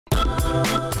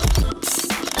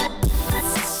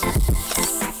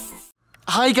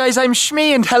Hi guys, I'm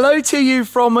Shmi and hello to you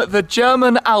from the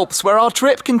German Alps, where our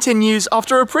trip continues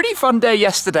after a pretty fun day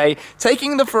yesterday,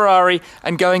 taking the Ferrari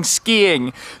and going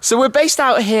skiing. So we're based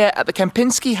out here at the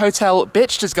Kempinski Hotel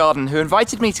Berchtesgaden, who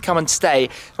invited me to come and stay,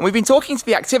 and we've been talking to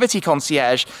the activity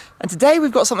concierge, and today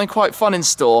we've got something quite fun in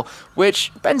store,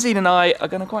 which Benzene and I are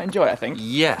going to quite enjoy, I think.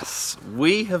 Yes,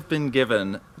 we have been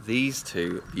given these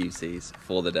two beauties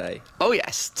for the day. Oh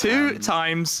yes, two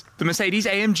times the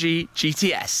Mercedes-AMG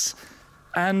GT S.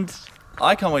 And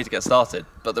I can't wait to get started,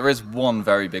 but there is one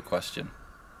very big question.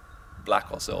 Black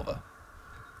or silver?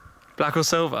 Black or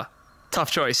silver?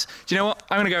 Tough choice. Do you know what?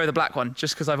 I'm going to go with the black one,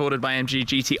 just because I've ordered my AMG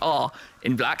GTR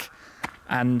in black.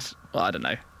 And, well, I don't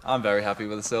know. I'm very happy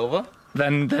with the silver.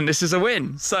 Then this is a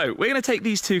win. So, we're going to take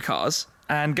these two cars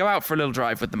and go out for a little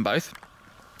drive with them both.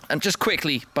 And just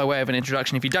quickly, by way of an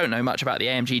introduction, if you don't know much about the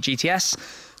AMG GTS,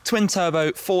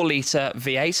 twin-turbo 4-litre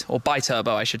V8, or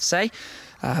bi-turbo I should say,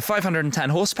 510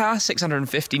 horsepower,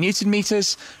 650 newton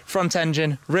meters, front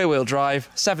engine, rear-wheel drive,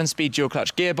 7-speed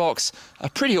dual-clutch gearbox, a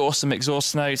pretty awesome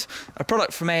exhaust note, a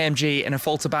product from AMG in a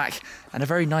Falterback, and a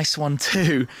very nice one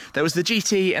too. There was the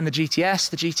GT and the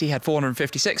GTS. The GT had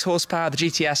 456 horsepower, the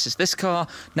GTS is this car.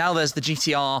 Now there's the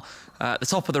GTR, the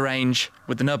top of the range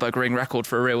with the Nürburgring record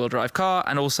for a rear-wheel drive car,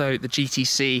 and also the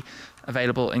GTC,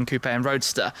 available in coupe and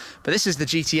roadster. But this is the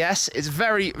GTS. It's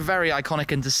very, very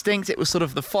iconic and distinct. It was sort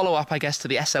of the follow-up, I guess, to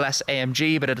the SLS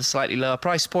AMG, but at a slightly lower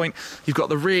price point. You've got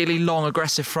the really long,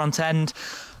 aggressive front end.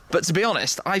 But to be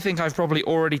honest, I think I've probably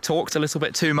already talked a little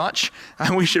bit too much,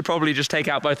 and we should probably just take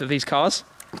out both of these cars.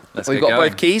 We've got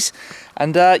both keys.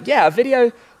 And yeah, a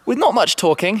video with not much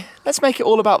talking. Let's make it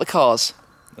all about the cars.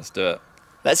 Let's do it.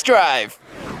 Let's drive.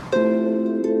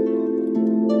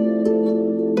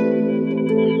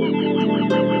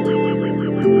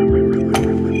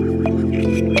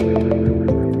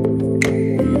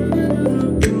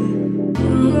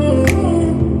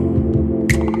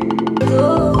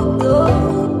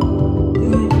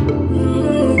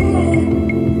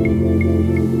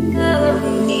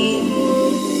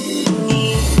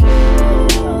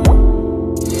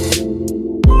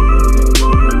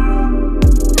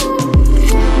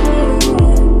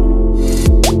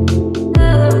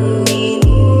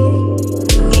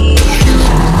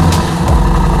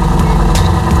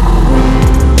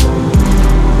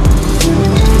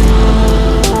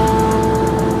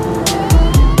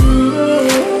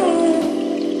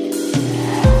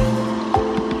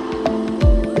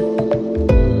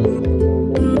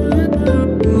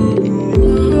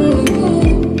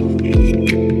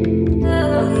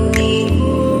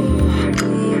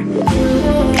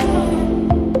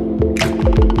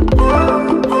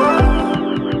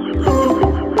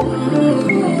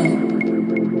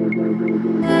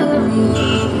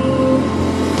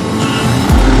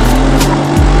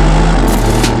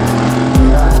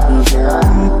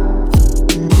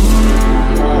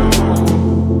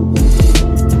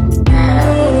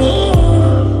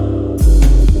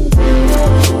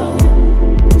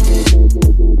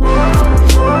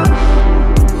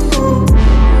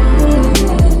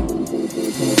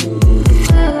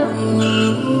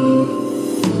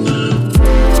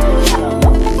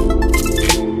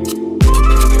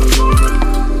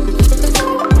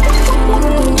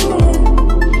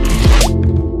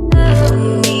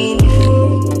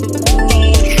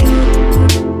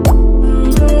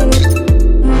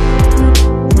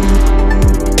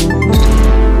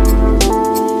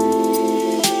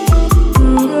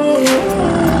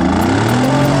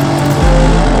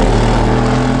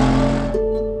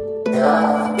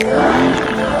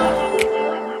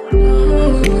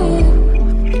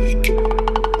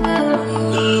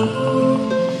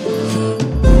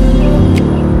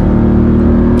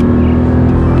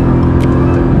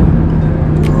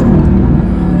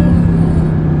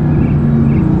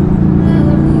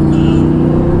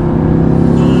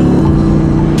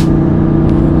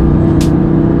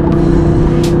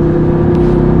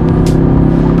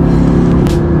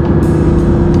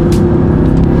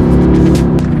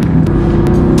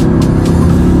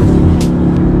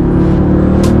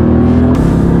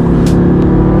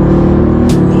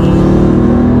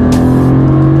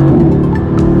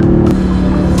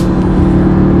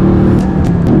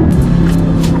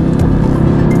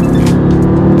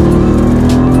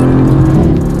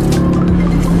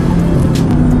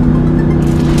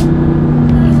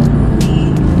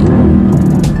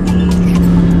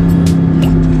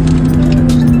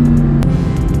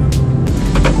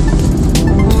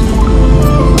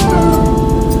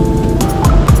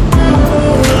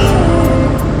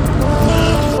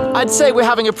 I'd say we're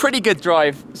having a pretty good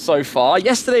drive so far.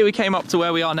 Yesterday we came up to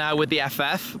where we are now with the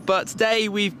FF, but today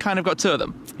we've kind of got two of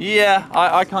them. Yeah,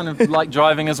 I kind of like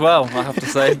driving as well, I have to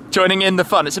say. Joining in the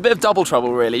fun. It's a bit of double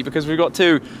trouble really, because we've got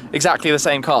two exactly the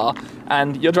same car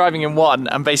and you're driving in one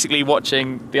and basically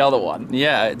watching the other one.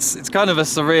 Yeah, it's kind of a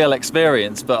surreal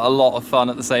experience, but a lot of fun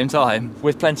at the same time.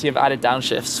 With plenty of added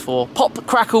downshifts for pop,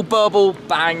 crackle, burble,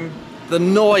 bang. The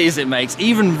noise it makes,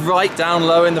 even right down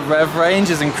low in the rev range,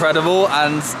 is incredible.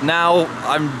 And now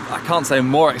I can't say I'm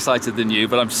more excited than you,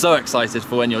 but I'm so excited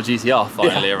for when your GTR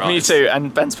finally arrives. Me too,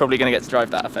 and Ben's probably going to get to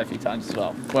drive that a fair few times as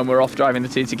well when we're off driving the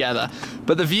two together.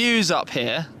 But the views up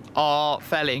here are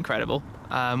fairly incredible.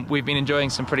 We've been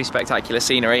enjoying some pretty spectacular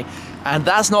scenery, and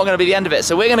that's not going to be the end of it.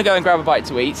 So we're going to go and grab a bite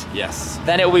to eat. Yes.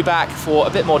 Then it will be back for a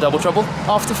bit more double trouble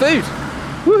after food.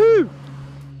 Woohoo!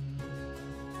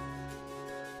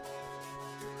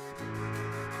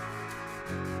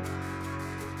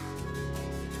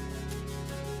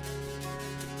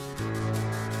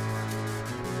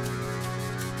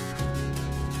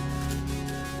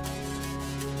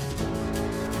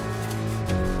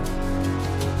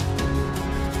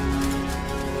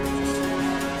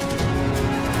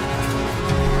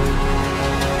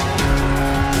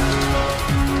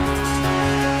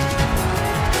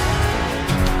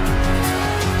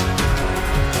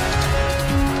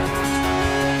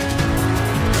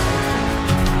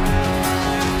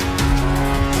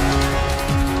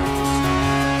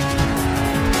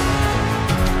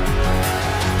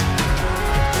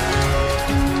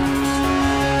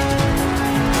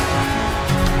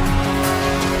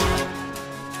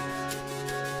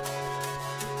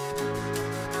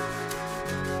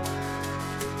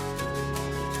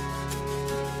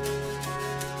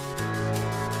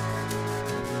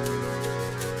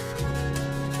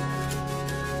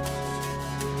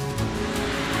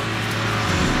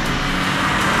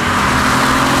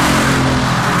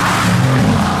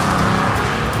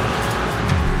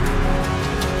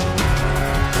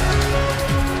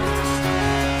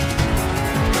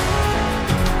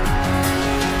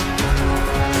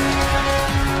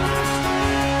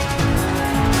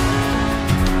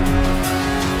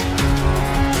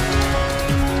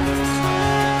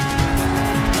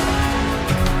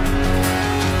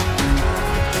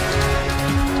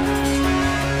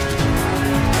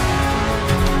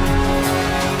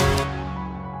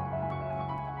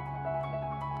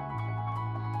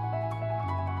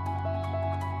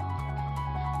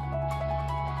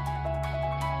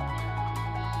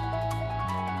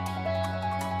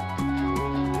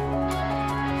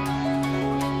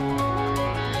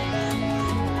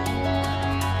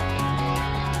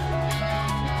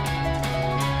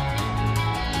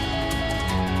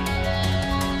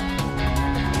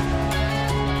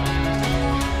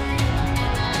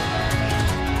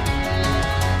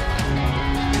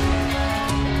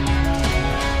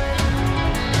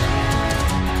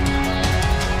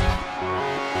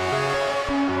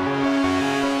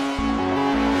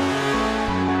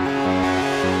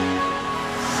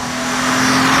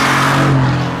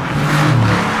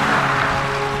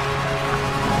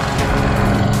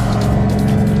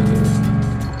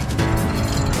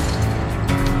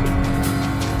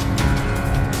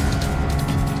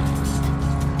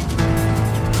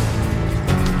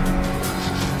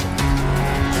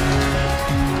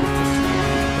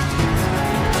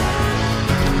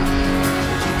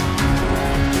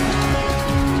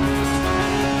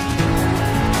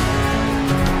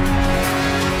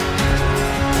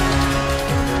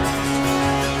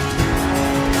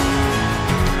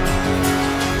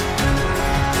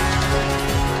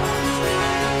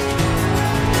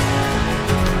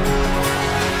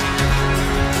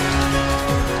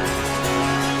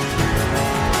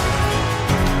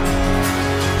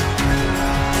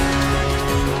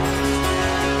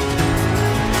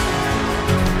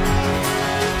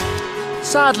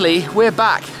 Sadly, we're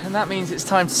back, and that means it's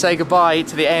time to say goodbye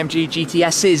to the AMG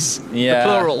GTSs, the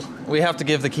plural. We have to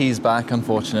give the keys back,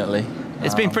 unfortunately.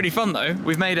 It's been pretty fun though.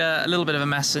 We've made a little bit of a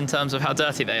mess in terms of how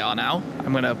dirty they are now.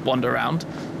 I'm going to wander around.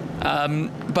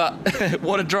 But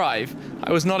what a drive.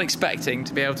 I was not expecting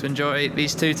to be able to enjoy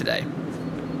these two today.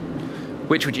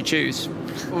 Which would you choose?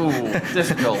 Ooh,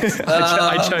 difficult.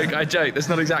 I joke. There's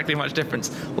not exactly much difference.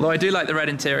 Although I do like the red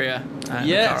interior and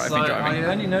the car I've been driving.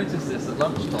 I only noticed this at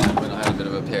lunchtime when I had a bit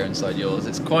of a peer inside yours.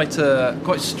 It's quite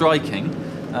striking,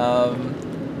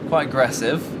 quite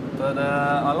aggressive, but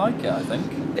I like it, I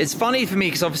think. It's funny for me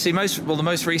because obviously the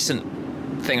most recent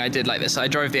thing I did like this, I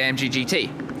drove the AMG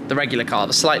GT, the regular car,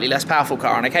 the slightly less powerful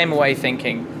car, and I came away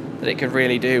thinking that it could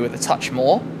really do with a touch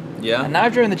more. Yeah. And now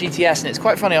I've driven the GTS, and it's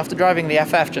quite funny, after driving the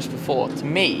FF just before, to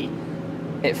me,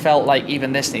 it felt like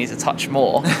even this needs a touch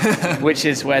more, which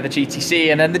is where the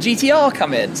GTC and then the GTR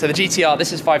come in. So the GTR,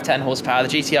 this is 510 horsepower, the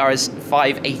GTR is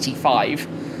 585.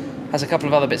 Has a couple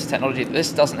of other bits of technology that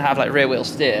this doesn't have, like rear wheel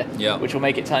steer, which will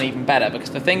make it turn even better,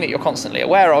 because the thing that you're constantly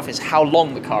aware of is how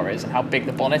long the car is and how big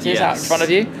the bonnet is out in front of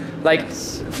you. Like,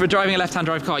 for driving a left-hand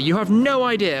drive car, you have no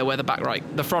idea where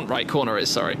the front right corner is,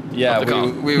 sorry. Yeah, of the car.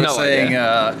 we were saying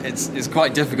it's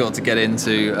quite difficult to get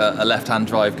into a left-hand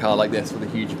drive car like this with a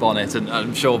huge bonnet, and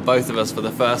I'm sure both of us for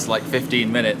the first like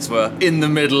 15 minutes were in the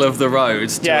middle of the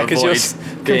road. Yeah, because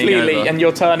you're completely, and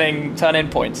your turn-in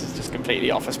points is just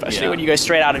completely off, especially when you go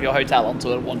straight out of your hotel onto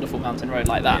a wonderful mountain road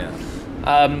like that. Yeah.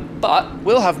 But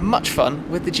we'll have much fun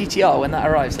with the GTR when that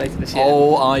arrives later this year.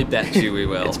 Oh, I bet you we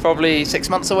will. It's probably 6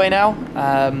 months away now,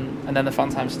 and then the fun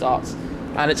time starts.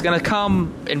 And it's going to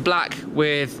come in black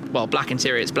with, well, black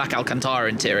interior. It's black Alcantara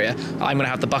interior. I'm going to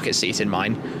have the bucket seat in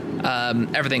mine.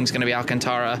 Everything's going to be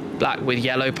Alcantara black with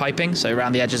yellow piping. So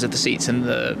around the edges of the seats and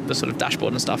the sort of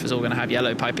dashboard and stuff is all going to have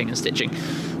yellow piping and stitching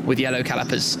with yellow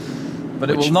calipers. But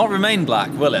it will not remain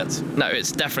black, will it? No,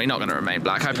 it's definitely not going to remain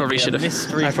black. I probably should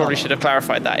have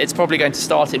clarified that. It's probably going to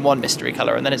start in one mystery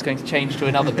colour and then it's going to change to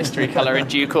another mystery colour in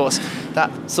due course. That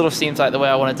sort of seems like the way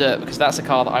I want to do it, because that's a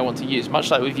car that I want to use,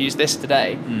 much like we've used this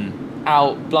today,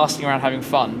 out blasting around having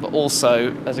fun, but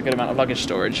also there's a good amount of luggage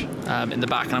storage in the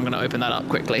back, and I'm going to open that up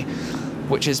quickly,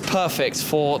 which is perfect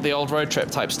for the old road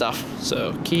trip type stuff.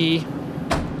 So key,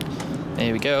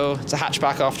 there we go. It's a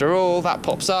hatchback after all. That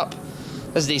pops up.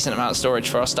 There's a decent amount of storage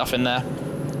for our stuff in there.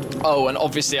 Oh, and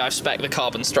obviously I've spec'd the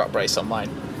carbon strut brace on mine.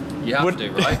 You have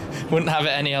to, right? Wouldn't have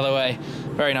it any other way.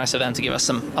 Very nice of them to give us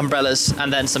some umbrellas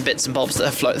and then some bits and bobs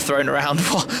that are thrown around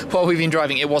while we've been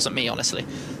driving. It wasn't me, honestly.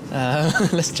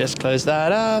 Let's just close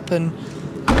that up and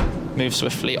move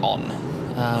swiftly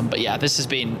on. But yeah, this has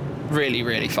been really,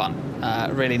 really fun.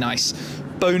 Really nice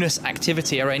bonus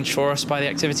activity arranged for us by the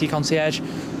activity concierge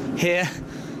here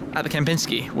at the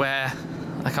Kempinski, where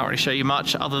I can't really show you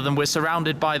much other than we're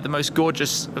surrounded by the most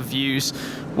gorgeous of views.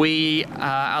 We,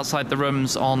 outside the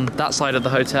rooms on that side of the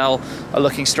hotel, are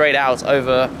looking straight out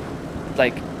over,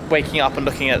 like, waking up and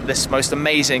looking at this most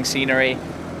amazing scenery.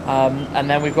 And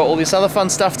then we've got all this other fun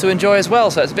stuff to enjoy as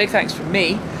well. So it's a big thanks from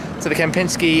me to the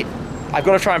Kempinski. I've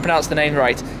got to try and pronounce the name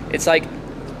right. It's like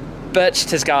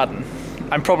Berchtesgaden.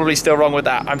 I'm probably still wrong with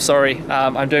that. I'm sorry.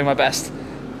 I'm doing my best.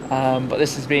 But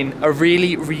this has been a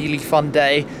really, really fun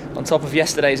day on top of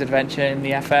yesterday's adventure in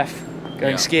the FF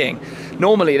going skiing.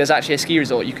 Normally there's actually a ski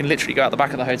resort. You can literally go out the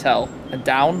back of the hotel and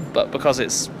down, but because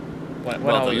it's the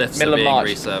lifts are being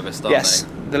resurfaced,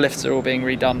 aren't they? The lifts are all being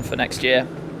redone for next year.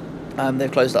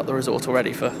 They've closed up the resort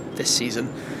already for this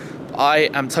season. I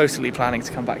am totally planning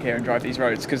to come back here and drive these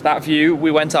roads, because that view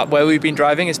we went up where we've been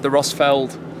driving is the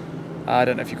Rosfeld, I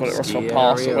don't know if you call it Rosfeld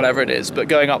Pass or whatever it is, but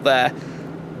going up there,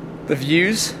 the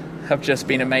views have just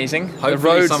been amazing.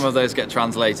 Hopefully some of those get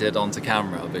translated onto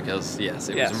camera, because yes,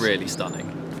 it was really stunning.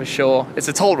 For sure. It's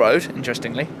a toll road,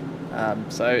 interestingly,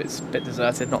 so it's a bit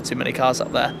deserted, not too many cars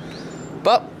up there.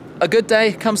 But a good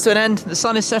day comes to an end. The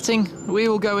sun is setting. We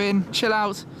will go in, chill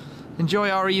out, enjoy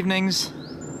our evenings,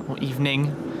 or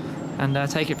evening, and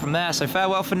take it from there. So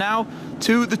farewell for now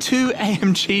to the two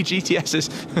AMG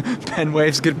GTSs. Ben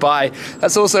waves goodbye.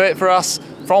 That's also it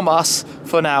from us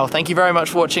for now. Thank you very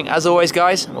much for watching, as always,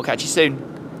 guys, and we'll catch you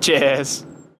soon. Cheers.